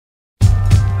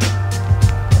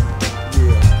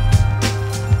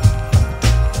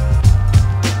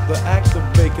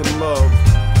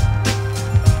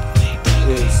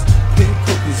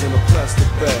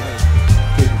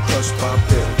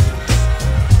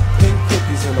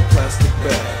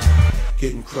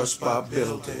crushed by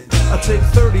buildings. I take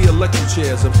 30 electric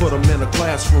chairs and put them in a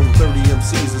classroom, 30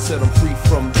 MCs and set them free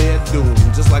from their doom.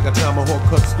 Just like a tomahawk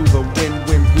cuts through the wind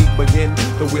when we begin,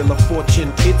 the wheel of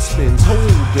fortune it spins,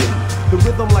 holding the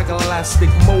rhythm like elastic,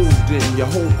 molding your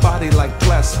whole body like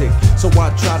plastic. So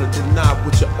I try to deny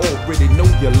what you already know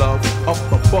you love up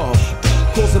above.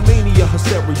 Cause a mania,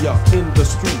 hysteria in the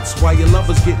streets, while your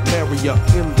lovers get merrier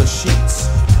in the sheets.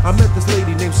 I met this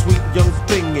lady named Sweet Young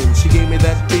Thing, and she gave me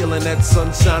that feeling, that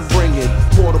sunshine bringing.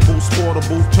 Portable,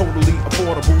 sportable, totally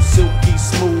affordable, silky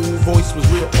smooth, voice was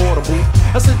real audible.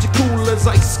 I said you're cool as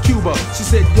Ice Cuba. She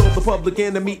said you're the public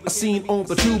enemy I seen on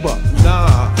the tuba.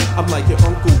 Nah, I'm like your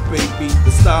uncle, baby.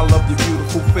 The style of your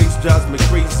beautiful face drives me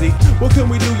crazy. What can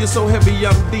we do? You're so heavy,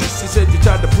 I'm deep. She said you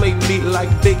tried to play me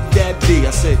like Big Daddy. I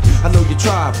said I know your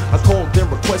tribe. I called and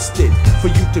requested for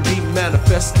you to be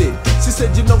manifested. She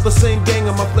said you know the same gang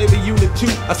of my flavor unit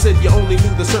too. I said you only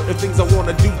knew the certain things I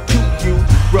wanna do to you.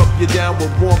 Rub you down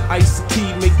with warm iced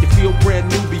tea, make you feel brand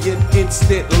new, begin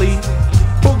instantly.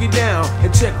 Boogie down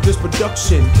and check this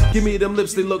production. Give me them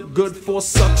lips, they look good for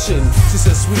suction. She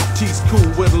said sweet tea's cool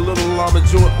with a little armor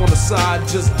joint on the side,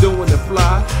 just doing it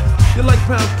fly. You like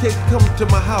pound cake, come to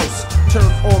my house. Turn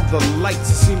on the lights,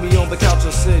 you see me on the couch.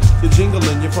 I said, you're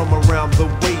jingling, you're from around the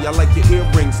way. I like your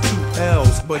earrings, 2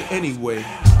 L's, but anyway.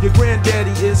 Your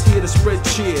granddaddy is here to spread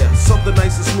cheer. Something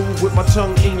nice and smooth with my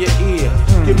tongue in your ear.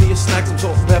 Give me a snack, some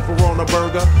salt and pepper on a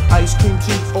burger. Ice cream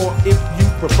tea, or if you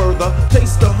prefer the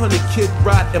taste of Honey Kid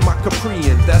Ride in my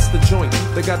Caprian. That's the joint,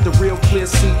 they got the real clear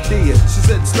CD. She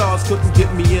said stars couldn't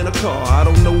get me in a car. I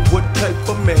don't know what type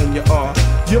of man you are.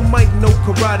 You might know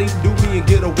karate, do me and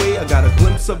get away. I got a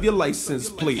glimpse of your license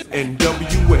plate,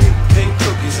 NWA. Pink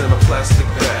cookies in a plastic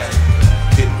bag,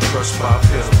 getting crushed by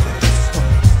buildings.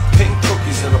 Pink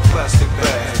cookies in a plastic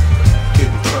bag,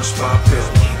 getting crushed by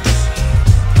buildings.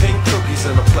 Pink cookies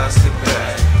in a plastic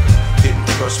bag, getting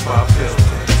crushed by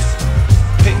buildings.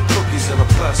 Pink cookies in a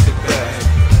plastic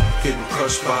bag, getting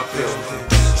crushed by buildings.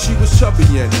 She was chubby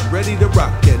and ready to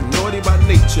rock and naughty by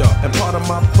nature and part of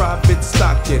my private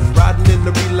stocking. Riding in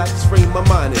the relaxed frame of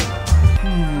mind.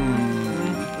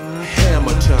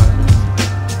 Hammer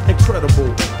time,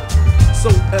 incredible, so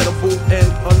edible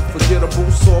and unforgettable.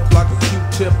 Soft like a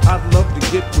Q-tip, I'd love to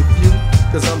get with you,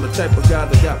 cause I'm the type of guy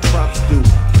that got props due.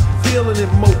 Feeling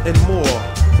it more and more.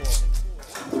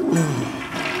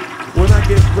 When I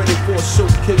get ready for a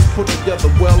showcase put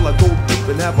together well, I go deep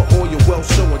and have an oil well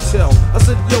show and tell. I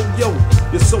said, yo,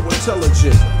 you're so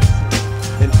intelligent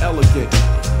and elegant.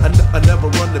 I never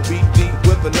run the BD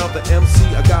with another MC.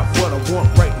 I got what I want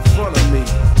right in front of me.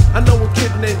 I know a kid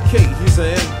named K, he's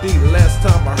an MD. Last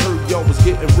time I heard y'all was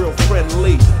getting real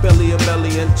friendly. Belly and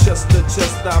belly and chest to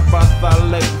chest, I by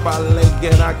leg,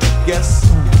 and I guess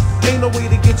ain't no way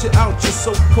to get you out, you're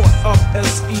so caught up.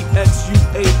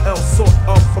 SEXUAL, sort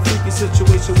of a freaky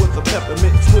situation with a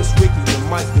peppermint twist. Ricky and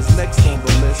Mike is next on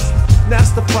the list.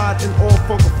 Nastified and all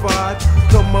funkified.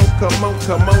 Come on,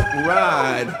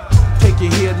 ride. Take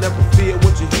you here, never fear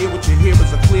what you hear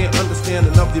is a clear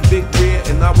understanding of your big rear.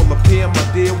 And I will appear,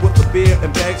 my dear, with a beer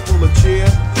and bags full of cheer.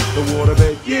 The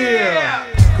waterbed, yeah,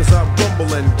 cause I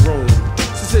rumble and groan.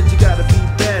 She said you gotta be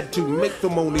bad to make the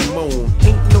money moan.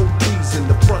 Ain't no reason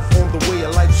to front on the way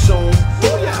of life shown.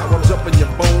 Oh yeah, I'm jumping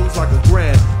your bones like a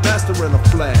grand master in a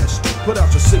flash. Put out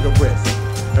your cigarette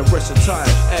and rest your tired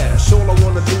ass. All I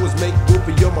wanna do is make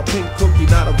whoopee. You're my pink cookie,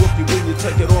 not a rookie. When you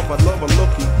take it off, I love a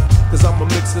lookie, cause I'ma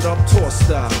mix it up tour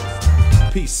style.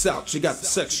 Peace out, you got the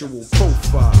sexual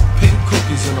profile. Pink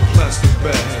cookies in a plastic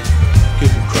bag,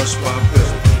 getting crushed by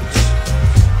buildings.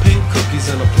 Pink cookies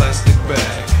in a plastic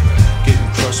bag,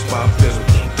 getting crushed by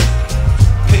buildings.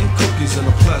 Pink cookies in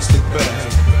a plastic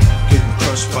bag, getting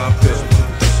crushed by buildings.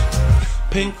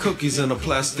 Pink cookies in a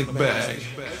plastic bag,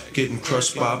 getting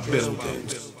crushed by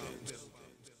buildings.